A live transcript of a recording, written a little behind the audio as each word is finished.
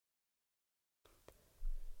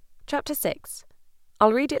Chapter 6.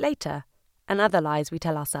 I'll read it later, and other lies we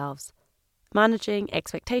tell ourselves. Managing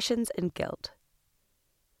expectations and guilt.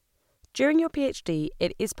 During your PhD,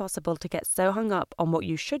 it is possible to get so hung up on what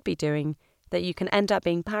you should be doing that you can end up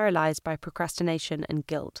being paralysed by procrastination and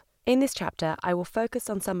guilt. In this chapter, I will focus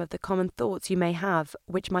on some of the common thoughts you may have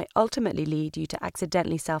which might ultimately lead you to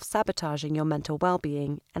accidentally self-sabotaging your mental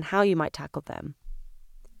well-being and how you might tackle them.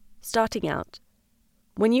 Starting out,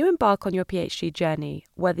 when you embark on your PhD journey,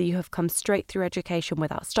 whether you have come straight through education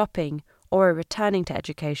without stopping or are returning to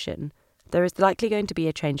education, there is likely going to be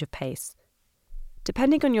a change of pace.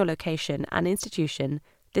 Depending on your location and institution,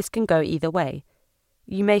 this can go either way.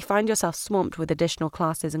 You may find yourself swamped with additional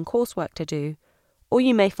classes and coursework to do, or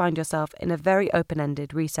you may find yourself in a very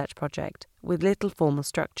open-ended research project with little formal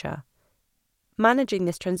structure. Managing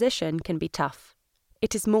this transition can be tough.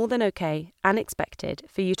 It is more than okay and expected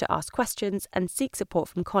for you to ask questions and seek support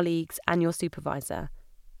from colleagues and your supervisor.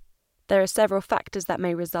 There are several factors that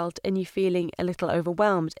may result in you feeling a little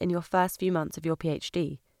overwhelmed in your first few months of your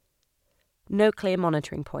PhD. No clear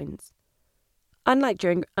monitoring points. Unlike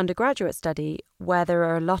during undergraduate study, where there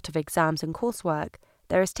are a lot of exams and coursework,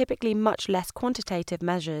 there is typically much less quantitative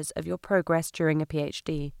measures of your progress during a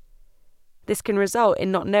PhD. This can result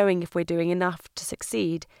in not knowing if we're doing enough to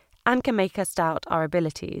succeed and can make us doubt our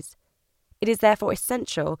abilities. It is therefore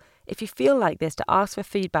essential, if you feel like this, to ask for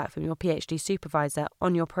feedback from your PhD supervisor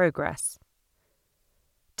on your progress.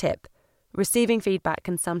 Tip: receiving feedback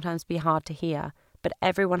can sometimes be hard to hear, but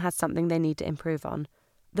everyone has something they need to improve on.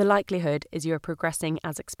 The likelihood is you are progressing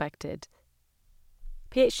as expected.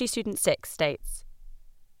 PhD student 6 states,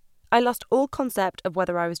 I lost all concept of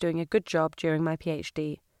whether I was doing a good job during my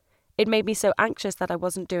PhD. It made me so anxious that I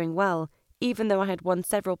wasn't doing well, even though I had won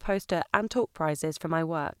several poster and talk prizes for my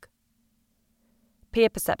work. Peer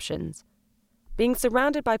perceptions. Being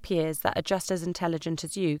surrounded by peers that are just as intelligent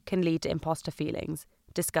as you can lead to imposter feelings,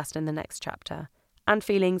 discussed in the next chapter, and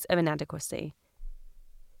feelings of inadequacy.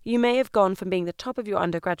 You may have gone from being the top of your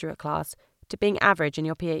undergraduate class to being average in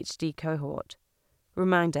your PhD cohort.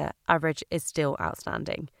 Reminder, average is still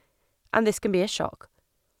outstanding. And this can be a shock.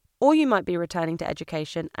 Or you might be returning to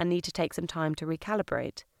education and need to take some time to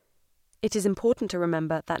recalibrate. It is important to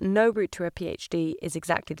remember that no route to a PhD is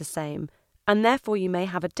exactly the same, and therefore you may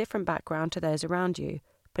have a different background to those around you,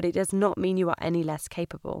 but it does not mean you are any less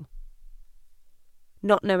capable.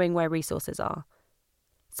 Not knowing where resources are.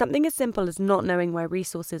 Something as simple as not knowing where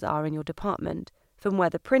resources are in your department, from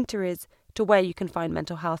where the printer is to where you can find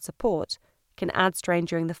mental health support, can add strain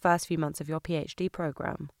during the first few months of your PhD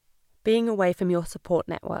program. Being away from your support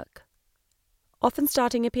network. Often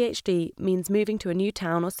starting a PhD means moving to a new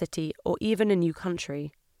town or city or even a new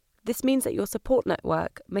country. This means that your support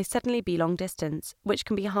network may suddenly be long distance, which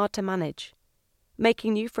can be hard to manage.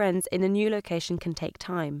 Making new friends in a new location can take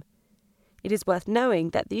time. It is worth knowing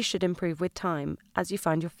that these should improve with time as you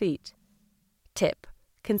find your feet. Tip: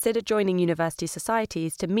 consider joining university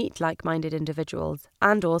societies to meet like-minded individuals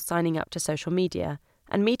and/or signing up to social media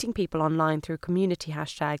and meeting people online through community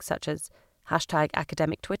hashtags such as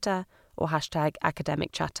 #academic-Twitter or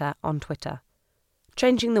 #academic-chatter on Twitter.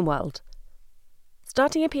 Changing the world.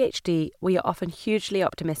 Starting a PhD, we are often hugely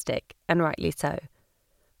optimistic, and rightly so.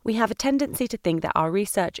 We have a tendency to think that our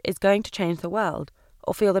research is going to change the world,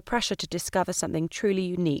 or feel the pressure to discover something truly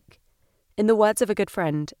unique. In the words of a good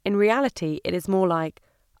friend, in reality it is more like,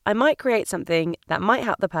 I might create something that might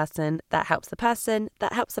help the person, that helps the person,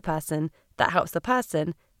 that helps the person, that helps the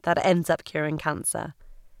person, that ends up curing cancer.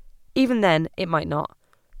 Even then, it might not.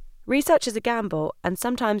 Research is a gamble, and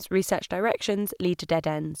sometimes research directions lead to dead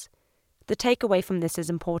ends. The takeaway from this is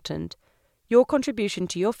important. Your contribution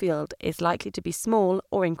to your field is likely to be small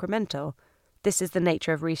or incremental. This is the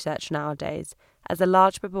nature of research nowadays, as a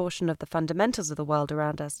large proportion of the fundamentals of the world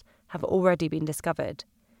around us have already been discovered.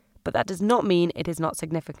 But that does not mean it is not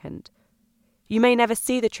significant. You may never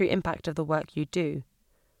see the true impact of the work you do.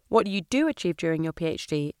 What you do achieve during your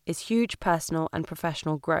PhD is huge personal and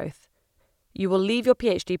professional growth. You will leave your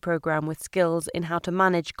PhD program with skills in how to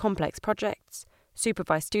manage complex projects,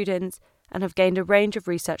 supervise students, and have gained a range of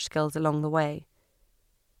research skills along the way.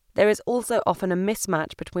 There is also often a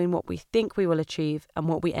mismatch between what we think we will achieve and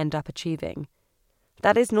what we end up achieving.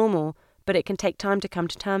 That is normal, but it can take time to come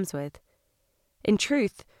to terms with. In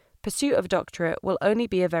truth, pursuit of doctorate will only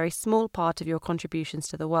be a very small part of your contributions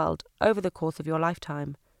to the world over the course of your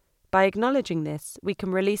lifetime. By acknowledging this, we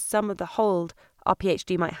can release some of the hold our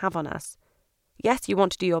PhD might have on us. Yes, you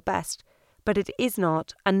want to do your best, but it is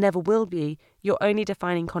not, and never will be, your only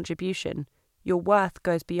defining contribution. Your worth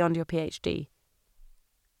goes beyond your PhD.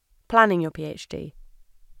 Planning your PhD.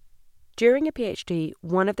 During a PhD,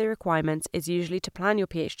 one of the requirements is usually to plan your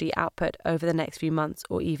PhD output over the next few months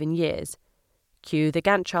or even years. Cue the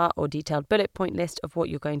Gantt chart or detailed bullet point list of what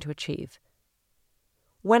you're going to achieve.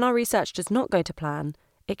 When our research does not go to plan,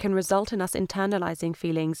 it can result in us internalizing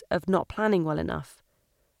feelings of not planning well enough.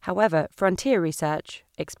 However, frontier research,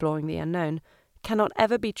 exploring the unknown, cannot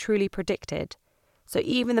ever be truly predicted, so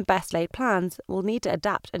even the best laid plans will need to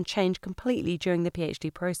adapt and change completely during the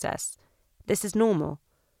PhD process. This is normal.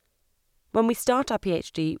 When we start our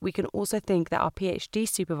PhD, we can also think that our PhD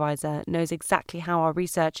supervisor knows exactly how our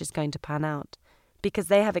research is going to pan out, because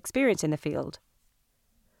they have experience in the field.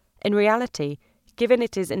 In reality, given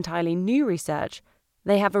it is entirely new research,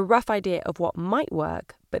 they have a rough idea of what might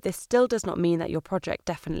work, but this still does not mean that your project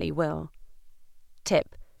definitely will.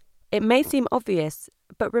 Tip: it may seem obvious,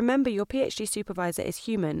 but remember your PhD supervisor is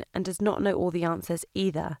human and does not know all the answers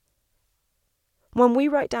either. When we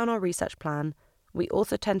write down our research plan, we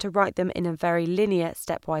also tend to write them in a very linear,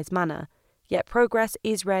 stepwise manner, yet progress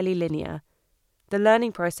is rarely linear. The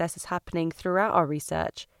learning process is happening throughout our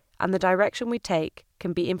research, and the direction we take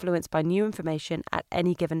can be influenced by new information at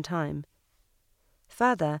any given time.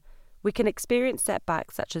 Further, we can experience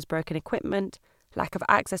setbacks such as broken equipment, lack of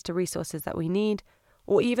access to resources that we need,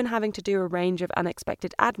 or even having to do a range of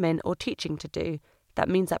unexpected admin or teaching to do that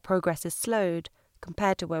means that progress is slowed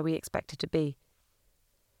compared to where we expect it to be.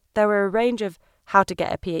 There are a range of how to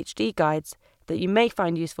get a PhD guides that you may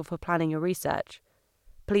find useful for planning your research.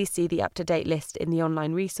 Please see the up-to-date list in the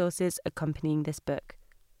online resources accompanying this book.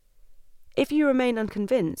 If you remain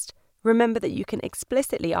unconvinced, remember that you can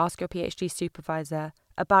explicitly ask your PhD supervisor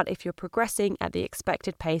about if you're progressing at the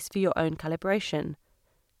expected pace for your own calibration.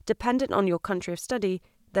 Dependent on your country of study,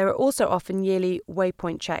 there are also often yearly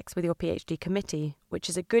waypoint checks with your PhD committee, which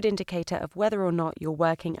is a good indicator of whether or not you're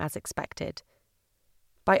working as expected.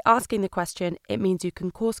 By asking the question, it means you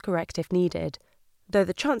can course correct if needed, though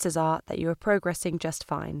the chances are that you are progressing just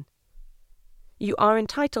fine. You are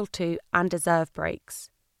entitled to and deserve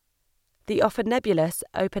breaks. The often nebulous,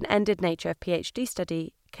 open-ended nature of PhD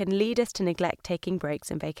study can lead us to neglect taking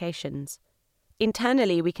breaks and vacations.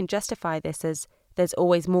 Internally, we can justify this as there's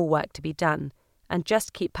always more work to be done, and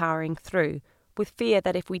just keep powering through, with fear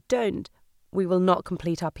that if we don't, we will not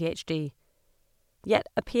complete our PhD. Yet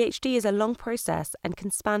a PhD is a long process and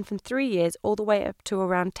can span from 3 years all the way up to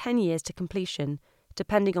around 10 years to completion,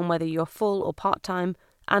 depending on whether you're full or part-time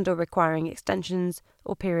and or requiring extensions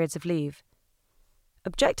or periods of leave.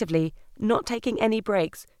 Objectively, not taking any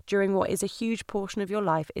breaks during what is a huge portion of your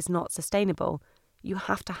life is not sustainable. You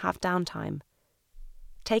have to have downtime.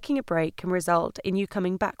 Taking a break can result in you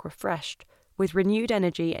coming back refreshed, with renewed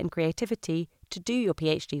energy and creativity to do your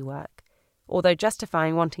PhD work, although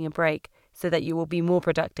justifying wanting a break so that you will be more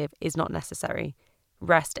productive is not necessary.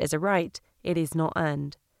 Rest is a right, it is not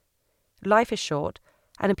earned. Life is short,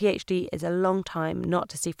 and a PhD is a long time not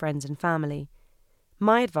to see friends and family.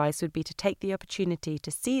 My advice would be to take the opportunity to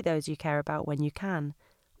see those you care about when you can,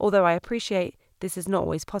 although I appreciate this is not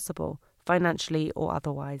always possible, financially or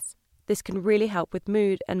otherwise. This can really help with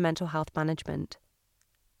mood and mental health management.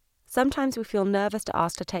 Sometimes we feel nervous to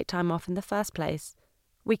ask to take time off in the first place.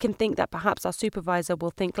 We can think that perhaps our supervisor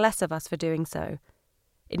will think less of us for doing so.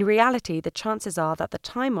 In reality, the chances are that the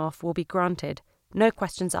time off will be granted, no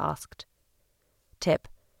questions asked. Tip: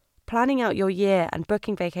 planning out your year and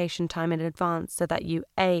booking vacation time in advance so that you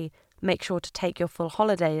A. make sure to take your full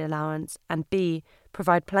holiday allowance and B.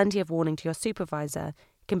 provide plenty of warning to your supervisor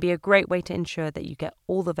can be a great way to ensure that you get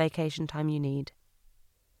all the vacation time you need.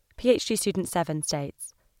 PhD Student 7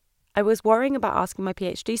 states, I was worrying about asking my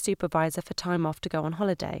PhD supervisor for time off to go on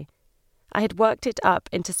holiday. I had worked it up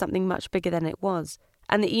into something much bigger than it was,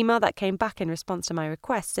 and the email that came back in response to my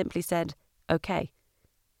request simply said, okay.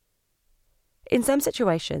 In some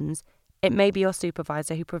situations, it may be your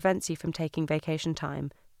supervisor who prevents you from taking vacation time,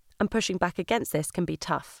 and pushing back against this can be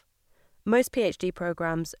tough. Most PhD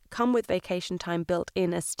programs come with vacation time built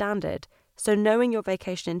in as standard, so knowing your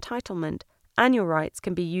vacation entitlement and your rights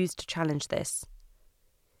can be used to challenge this.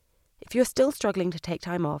 If you're still struggling to take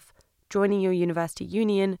time off, joining your university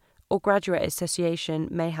union or graduate association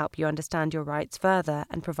may help you understand your rights further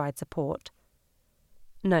and provide support.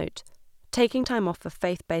 Note: taking time off for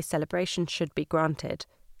faith-based celebrations should be granted.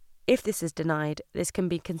 If this is denied, this can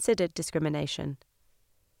be considered discrimination.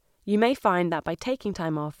 You may find that by taking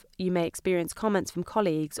time off, you may experience comments from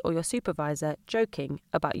colleagues or your supervisor joking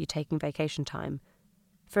about you taking vacation time.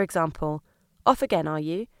 For example, "Off again, are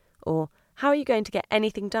you?" or "How are you going to get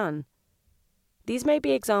anything done?" These may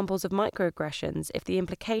be examples of microaggressions if the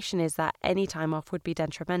implication is that any time off would be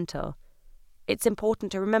detrimental. It's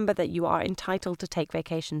important to remember that you are entitled to take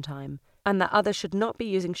vacation time, and that others should not be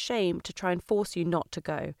using shame to try and force you not to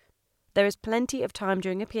go. There is plenty of time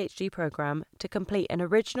during a PhD programme to complete an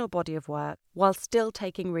original body of work while still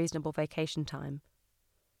taking reasonable vacation time.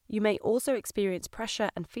 You may also experience pressure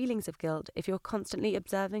and feelings of guilt if you're constantly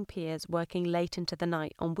observing peers working late into the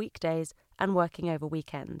night on weekdays and working over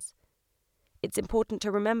weekends. It's important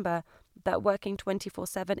to remember that working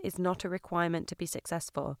 24/7 is not a requirement to be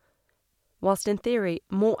successful. Whilst in theory,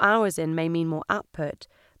 more hours in may mean more output,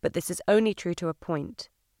 but this is only true to a point.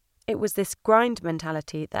 It was this grind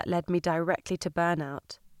mentality that led me directly to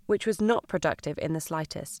burnout, which was not productive in the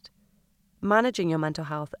slightest. Managing your mental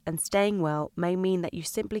health and staying well may mean that you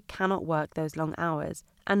simply cannot work those long hours,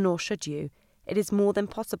 and nor should you. It is more than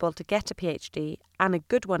possible to get a PhD, and a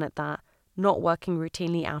good one at that, not working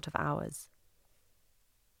routinely out of hours.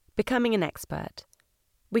 Becoming an expert.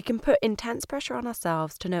 We can put intense pressure on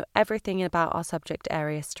ourselves to know everything about our subject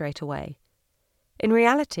area straight away. In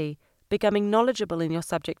reality, becoming knowledgeable in your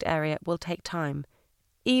subject area will take time,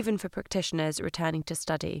 even for practitioners returning to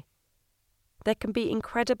study. There can be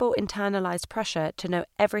incredible internalized pressure to know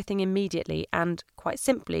everything immediately, and, quite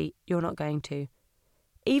simply, you're not going to.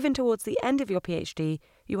 Even towards the end of your PhD,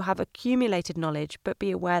 you will have accumulated knowledge, but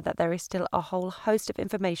be aware that there is still a whole host of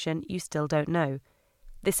information you still don't know.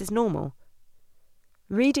 This is normal.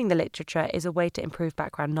 Reading the literature is a way to improve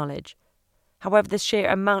background knowledge. However, the sheer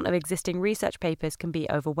amount of existing research papers can be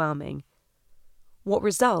overwhelming. What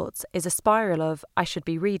results is a spiral of "I should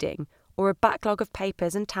be reading," or a backlog of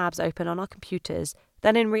papers and tabs open on our computers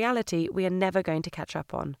that in reality we are never going to catch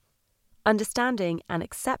up on. Understanding and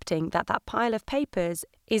accepting that that pile of papers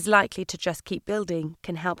is likely to just keep building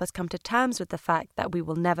can help us come to terms with the fact that we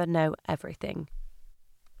will never know everything.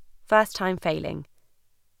 First time failing.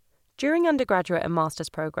 During undergraduate and master's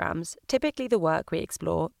programs, typically the work we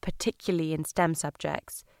explore, particularly in STEM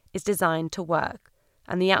subjects, is designed to work,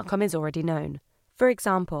 and the outcome is already known. For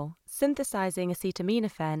example, synthesizing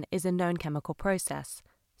acetaminophen is a known chemical process,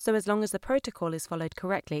 so as long as the protocol is followed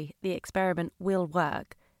correctly, the experiment will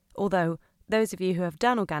work, although those of you who have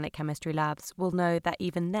done organic chemistry labs will know that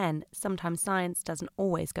even then, sometimes science doesn't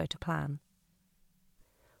always go to plan.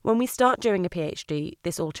 When we start doing a PhD,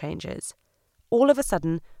 this all changes. All of a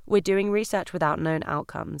sudden, we're doing research without known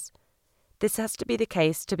outcomes. This has to be the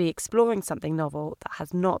case to be exploring something novel that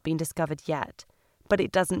has not been discovered yet, but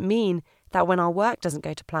it doesn't mean that when our work doesn't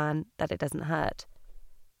go to plan, that it doesn't hurt.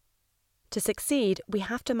 To succeed, we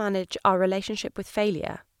have to manage our relationship with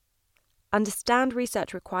failure. Understand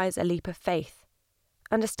research requires a leap of faith.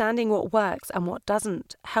 Understanding what works and what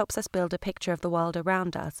doesn't helps us build a picture of the world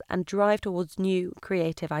around us and drive towards new,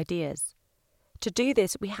 creative ideas. To do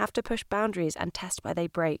this, we have to push boundaries and test where they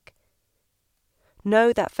break.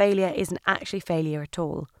 Know that failure isn't actually failure at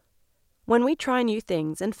all. When we try new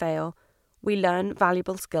things and fail, we learn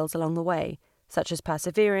valuable skills along the way, such as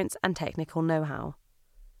perseverance and technical know-how.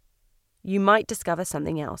 You might discover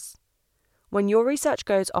something else. When your research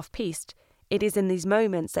goes off-piste, it is in these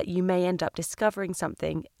moments that you may end up discovering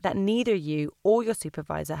something that neither you or your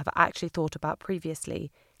supervisor have actually thought about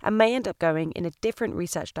previously, and may end up going in a different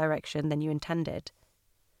research direction than you intended.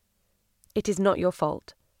 It is not your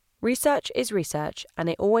fault. Research is research, and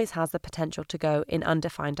it always has the potential to go in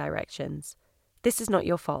undefined directions. This is not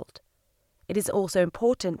your fault. It is also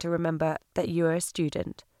important to remember that you are a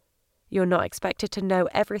student. You're not expected to know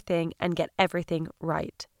everything and get everything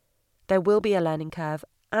right. There will be a learning curve,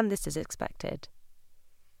 and this is expected.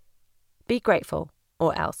 Be grateful,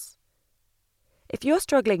 or else. If you're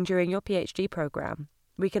struggling during your PhD program,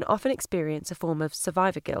 we can often experience a form of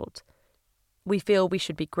survivor guilt. We feel we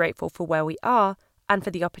should be grateful for where we are and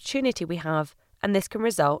for the opportunity we have, and this can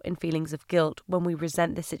result in feelings of guilt when we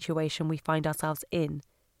resent the situation we find ourselves in.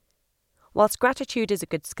 Whilst gratitude is a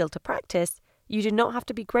good skill to practice, you do not have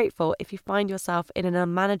to be grateful if you find yourself in an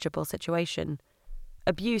unmanageable situation.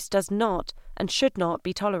 Abuse does not and should not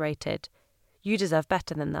be tolerated. You deserve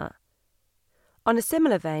better than that. On a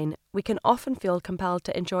similar vein, we can often feel compelled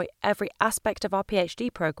to enjoy every aspect of our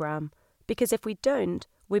PhD program, because if we don't,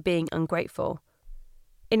 we're being ungrateful.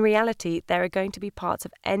 In reality, there are going to be parts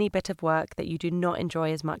of any bit of work that you do not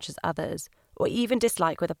enjoy as much as others, or even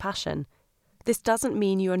dislike with a passion. This doesn't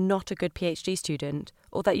mean you are not a good PhD student,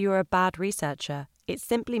 or that you are a bad researcher. It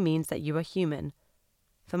simply means that you are human.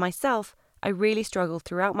 For myself, I really struggled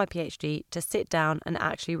throughout my PhD to sit down and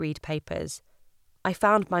actually read papers. I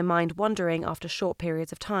found my mind wandering after short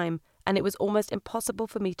periods of time, and it was almost impossible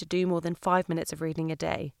for me to do more than 5 minutes of reading a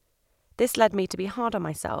day. This led me to be hard on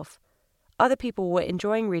myself. Other people were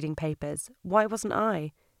enjoying reading papers. Why wasn't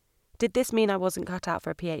I? Did this mean I wasn't cut out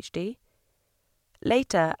for a PhD?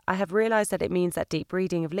 Later, I have realised that it means that deep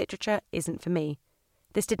reading of literature isn't for me.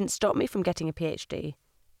 This didn't stop me from getting a PhD.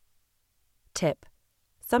 Tip: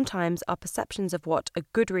 sometimes our perceptions of what a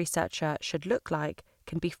good researcher should look like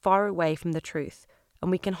can be far away from the truth,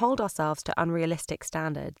 and we can hold ourselves to unrealistic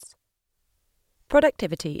standards.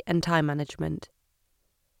 Productivity and time management.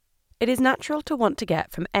 It is natural to want to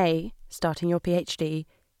get from A, starting your PhD,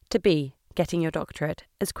 to B, getting your doctorate,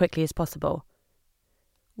 as quickly as possible.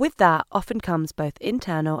 With that often comes both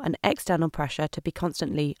internal and external pressure to be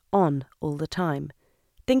constantly on all the time,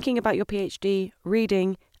 thinking about your PhD,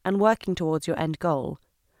 reading, and working towards your end goal.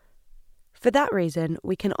 For that reason,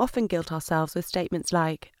 we can often guilt ourselves with statements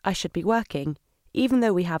like, I should be working, even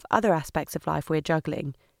though we have other aspects of life we're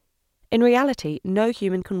juggling. In reality, no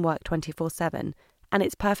human can work 24/7, and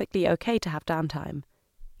it's perfectly okay to have downtime.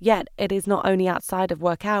 Yet, it is not only outside of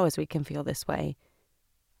work hours we can feel this way.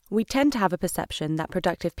 We tend to have a perception that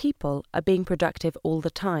productive people are being productive all the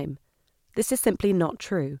time. This is simply not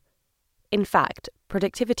true. In fact,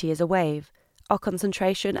 productivity is a wave. Our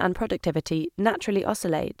concentration and productivity naturally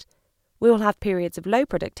oscillate. We will have periods of low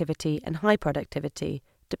productivity and high productivity,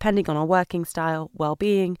 depending on our working style,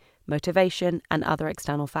 well-being, motivation, and other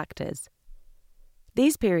external factors.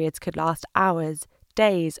 These periods could last hours,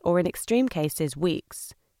 days, or in extreme cases,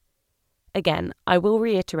 weeks. Again, I will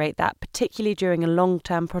reiterate that, particularly during a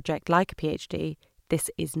long-term project like a PhD, this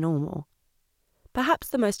is normal. Perhaps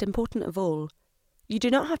the most important of all, you do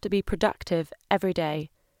not have to be productive every day.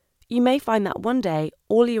 You may find that one day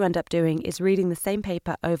all you end up doing is reading the same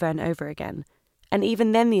paper over and over again, and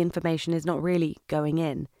even then the information is not really going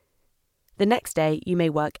in. The next day you may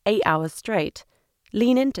work 8 hours straight.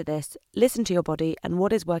 Lean into this, listen to your body and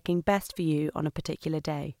what is working best for you on a particular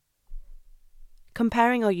day.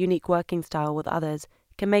 Comparing our unique working style with others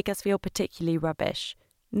can make us feel particularly rubbish.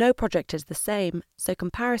 No project is the same, so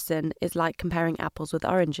comparison is like comparing apples with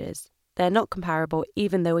oranges. They're not comparable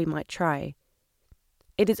even though we might try.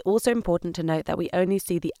 It is also important to note that we only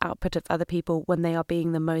see the output of other people when they are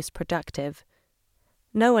being the most productive.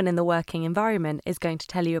 No one in the working environment is going to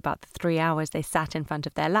tell you about the 3 hours they sat in front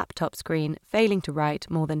of their laptop screen, failing to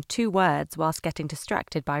write more than 2 words whilst getting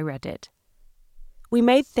distracted by Reddit. We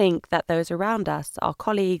may think that those around us, our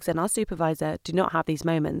colleagues and our supervisor, do not have these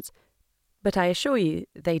moments, but I assure you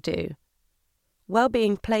they do.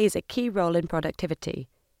 Well-being plays a key role in productivity.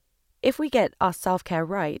 If we get our self-care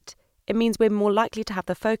right, it means we're more likely to have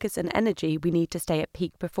the focus and energy we need to stay at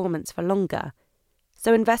peak performance for longer.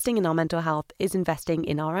 So investing in our mental health is investing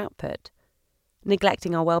in our output.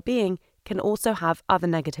 Neglecting our well-being can also have other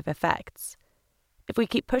negative effects. If we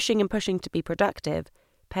keep pushing and pushing to be productive,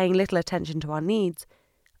 paying little attention to our needs,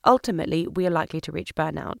 ultimately we are likely to reach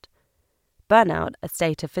burnout. Burnout, a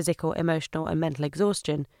state of physical, emotional and mental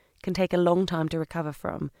exhaustion, can take a long time to recover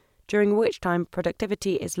from, during which time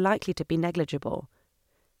productivity is likely to be negligible.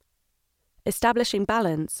 Establishing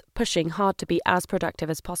balance, pushing hard to be as productive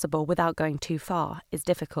as possible without going too far, is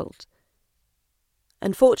difficult.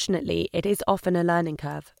 Unfortunately, it is often a learning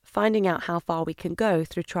curve, finding out how far we can go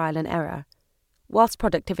through trial and error. Whilst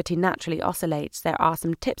productivity naturally oscillates, there are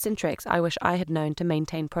some tips and tricks I wish I had known to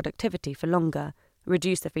maintain productivity for longer,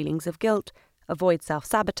 reduce the feelings of guilt, avoid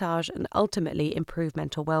self-sabotage, and ultimately improve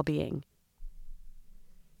mental well-being.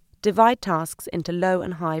 Divide tasks into low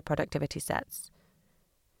and high productivity sets.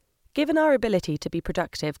 Given our ability to be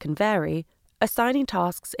productive can vary, assigning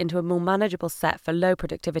tasks into a more manageable set for low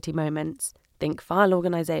productivity moments, think file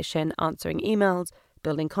organisation, answering emails,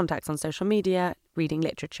 building contacts on social media, reading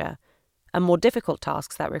literature, and more difficult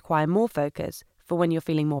tasks that require more focus for when you're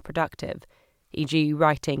feeling more productive, e.g.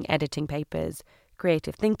 writing, editing papers,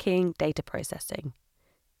 creative thinking, data processing.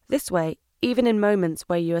 This way, even in moments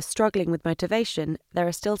where you are struggling with motivation, there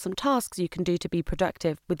are still some tasks you can do to be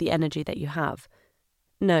productive with the energy that you have.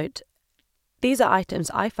 Note, these are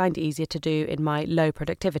items I find easier to do in my low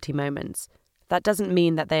productivity moments. That doesn't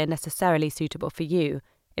mean that they are necessarily suitable for you.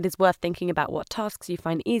 It is worth thinking about what tasks you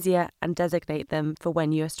find easier and designate them for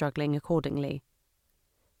when you are struggling accordingly.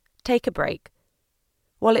 Take a break.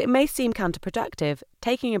 While it may seem counterproductive,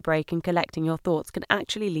 taking a break and collecting your thoughts can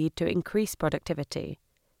actually lead to increased productivity.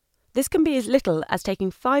 This can be as little as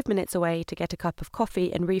taking 5 minutes away to get a cup of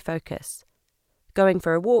coffee and refocus. Going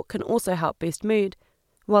for a walk can also help boost mood,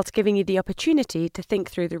 whilst giving you the opportunity to think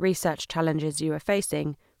through the research challenges you are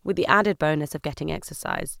facing, with the added bonus of getting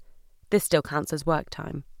exercise. This still counts as work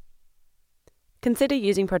time. Consider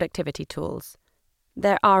using productivity tools.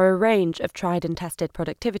 There are a range of tried and tested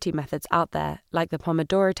productivity methods out there, like the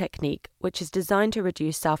Pomodoro technique, which is designed to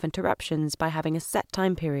reduce self-interruptions by having a set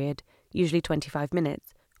time period, usually 25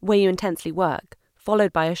 minutes, where you intensely work,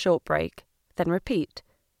 followed by a short break, then repeat.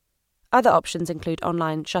 Other options include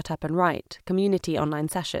online Shut Up and Write, community online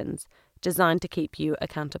sessions, designed to keep you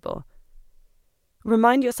accountable.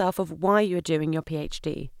 Remind yourself of why you are doing your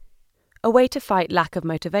PhD. A way to fight lack of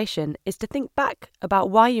motivation is to think back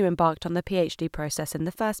about why you embarked on the PhD process in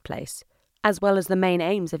the first place, as well as the main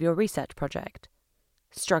aims of your research project.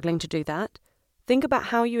 Struggling to do that? Think about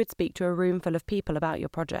how you would speak to a room full of people about your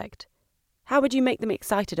project. How would you make them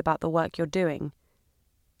excited about the work you're doing?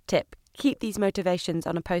 Tip: keep these motivations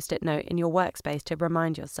on a post-it note in your workspace to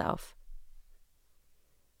remind yourself.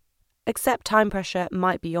 Accept time pressure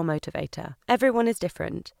might be your motivator. Everyone is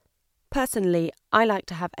different. Personally, I like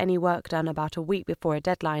to have any work done about a week before a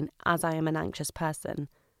deadline, as I am an anxious person.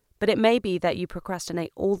 But it may be that you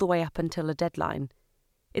procrastinate all the way up until a deadline.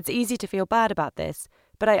 It's easy to feel bad about this,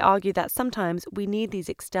 but I argue that sometimes we need these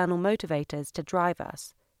external motivators to drive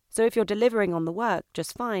us. So if you're delivering on the work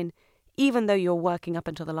just fine, even though you're working up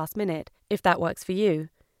until the last minute, if that works for you,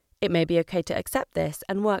 it may be okay to accept this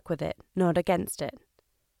and work with it, not against it.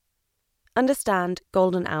 Understand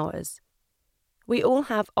golden hours. We all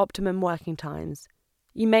have optimum working times.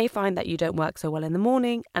 You may find that you don't work so well in the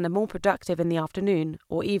morning and are more productive in the afternoon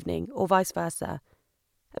or evening, or vice versa.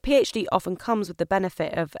 A PhD often comes with the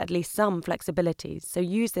benefit of at least some flexibility, so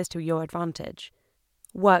use this to your advantage.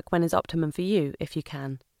 Work when is optimum for you, if you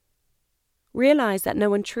can. Realise that no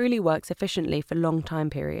one truly works efficiently for long time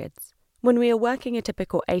periods. When we are working a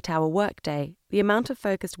typical 8-hour workday, the amount of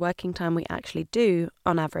focused working time we actually do,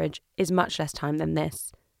 on average, is much less time than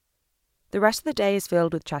this. The rest of the day is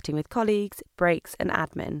filled with chatting with colleagues, breaks, and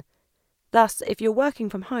admin. Thus, if you're working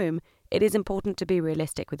from home, it is important to be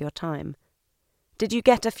realistic with your time. Did you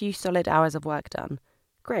get a few solid hours of work done?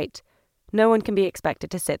 Great. No one can be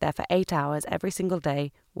expected to sit there for 8 hours every single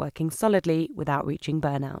day, working solidly without reaching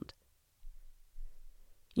burnout.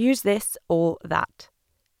 Use this or that.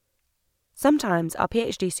 Sometimes our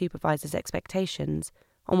PhD supervisor's expectations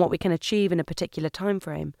on what we can achieve in a particular time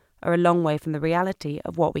frame are a long way from the reality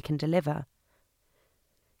of what we can deliver.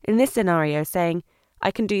 In this scenario, saying,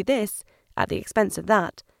 "I can do this at the expense of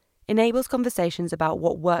that," enables conversations about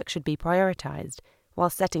what work should be prioritised, while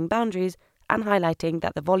setting boundaries and highlighting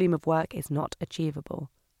that the volume of work is not achievable.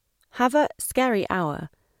 Have a scary hour.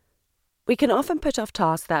 We can often put off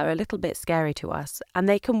tasks that are a little bit scary to us, and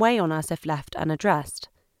they can weigh on us if left unaddressed.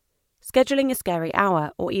 Scheduling a scary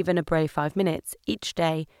hour, or even a brave 5 minutes, each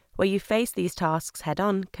day where you face these tasks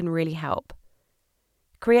head-on can really help.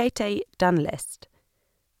 Create a done list.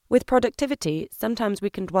 With productivity, sometimes we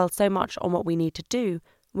can dwell so much on what we need to do,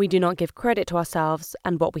 we do not give credit to ourselves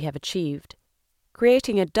and what we have achieved.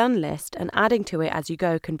 Creating a done list and adding to it as you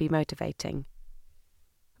go can be motivating.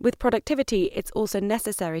 With productivity, it's also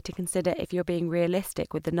necessary to consider if you're being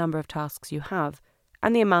realistic with the number of tasks you have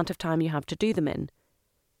and the amount of time you have to do them in.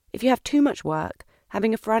 If you have too much work,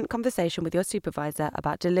 having a frank conversation with your supervisor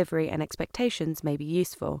about delivery and expectations may be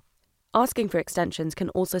useful. Asking for extensions can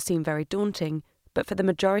also seem very daunting, but for the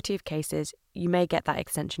majority of cases, you may get that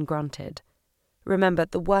extension granted. Remember,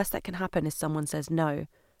 the worst that can happen is someone says no,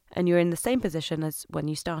 and you're in the same position as when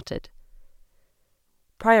you started.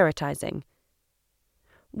 Prioritizing.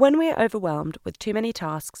 When we are overwhelmed with too many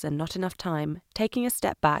tasks and not enough time, taking a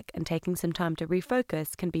step back and taking some time to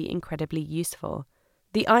refocus can be incredibly useful.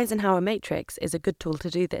 The Eisenhower matrix is a good tool to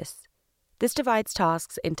do this. This divides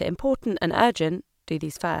tasks into important and urgent, do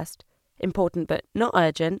these first, important but not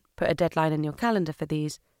urgent, put a deadline in your calendar for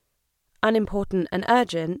these, unimportant and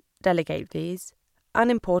urgent, delegate these,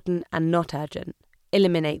 unimportant and not urgent,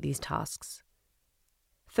 eliminate these tasks.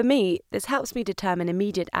 For me, this helps me determine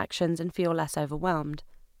immediate actions and feel less overwhelmed.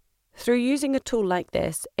 Through using a tool like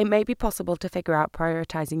this, it may be possible to figure out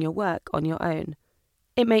prioritizing your work on your own.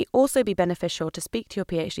 It may also be beneficial to speak to your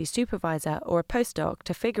PhD supervisor or a postdoc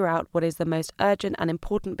to figure out what is the most urgent and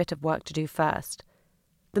important bit of work to do first.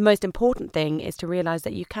 The most important thing is to realize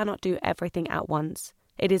that you cannot do everything at once.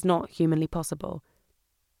 It is not humanly possible.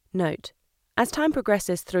 Note: as time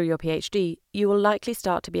progresses through your PhD, you will likely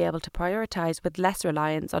start to be able to prioritize with less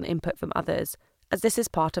reliance on input from others, as this is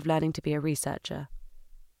part of learning to be a researcher.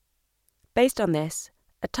 Based on this,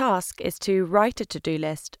 a task is to write a to-do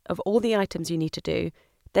list of all the items you need to do,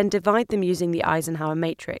 then divide them using the Eisenhower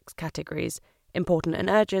matrix categories: important and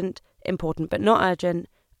urgent, important but not urgent,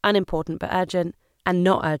 unimportant but urgent, and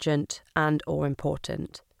not urgent and or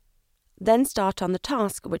important. Then start on the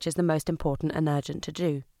task which is the most important and urgent to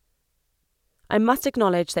do. I must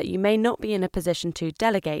acknowledge that you may not be in a position to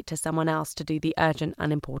delegate to someone else to do the urgent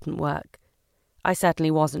and important work. I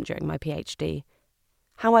certainly wasn't during my PhD.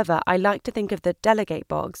 However, I like to think of the delegate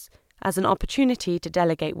box as an opportunity to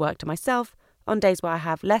delegate work to myself on days where I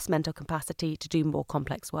have less mental capacity to do more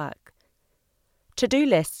complex work. To-do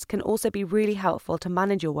lists can also be really helpful to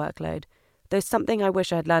manage your workload, though something I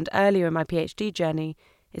wish I had learned earlier in my PhD journey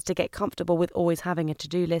is to get comfortable with always having a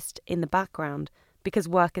to-do list in the background because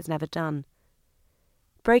work is never done.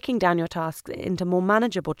 Breaking down your tasks into more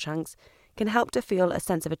manageable chunks can help to feel a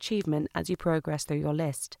sense of achievement as you progress through your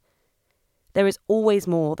list. There is always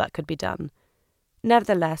more that could be done.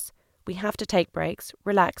 Nevertheless, we have to take breaks,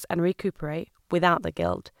 relax and recuperate without the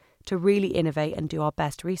guilt to really innovate and do our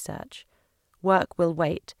best research. Work will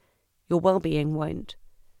wait. Your well-being won't.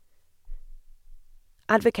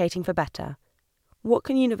 Advocating for better. What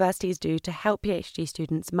can universities do to help PhD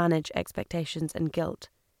students manage expectations and guilt?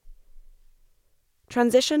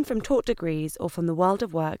 Transition from taught degrees or from the world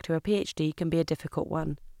of work to a PhD can be a difficult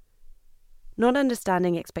one. Not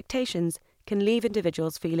understanding expectations can leave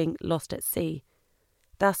individuals feeling lost at sea.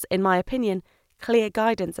 Thus, in my opinion, clear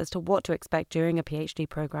guidance as to what to expect during a PhD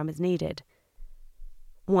program is needed.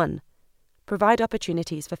 1. Provide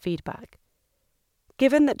opportunities for feedback.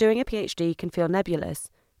 Given that doing a PhD can feel nebulous,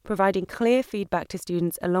 providing clear feedback to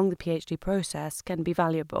students along the PhD process can be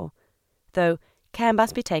valuable, though care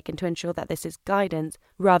must be taken to ensure that this is guidance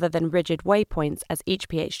rather than rigid waypoints, as each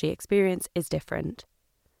PhD experience is different.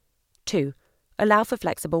 2. Allow for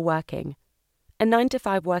flexible working. A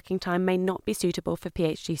 9-to-5 working time may not be suitable for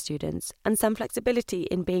PhD students, and some flexibility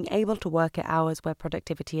in being able to work at hours where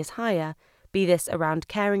productivity is higher, be this around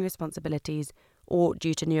caring responsibilities or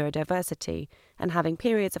due to neurodiversity, and having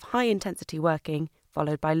periods of high-intensity working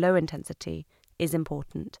followed by low intensity, is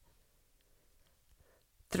important.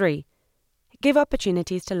 3. Give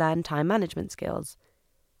opportunities to learn time management skills.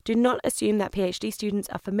 Do not assume that PhD students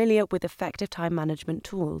are familiar with effective time management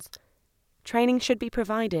tools. Training should be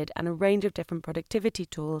provided and a range of different productivity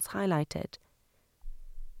tools highlighted.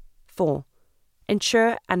 4.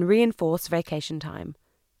 Ensure and reinforce vacation time.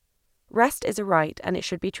 Rest is a right and it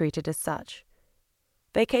should be treated as such.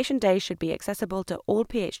 Vacation days should be accessible to all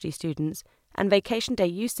PhD students, and vacation day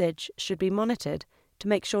usage should be monitored to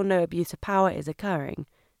make sure no abuse of power is occurring,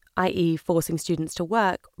 i.e. forcing students to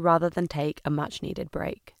work rather than take a much-needed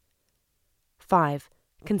break. 5.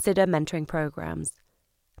 Consider mentoring programs.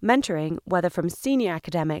 Mentoring, whether from senior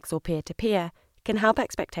academics or peer-to-peer, can help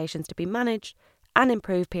expectations to be managed and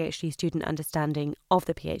improve PhD student understanding of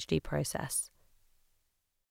the PhD process.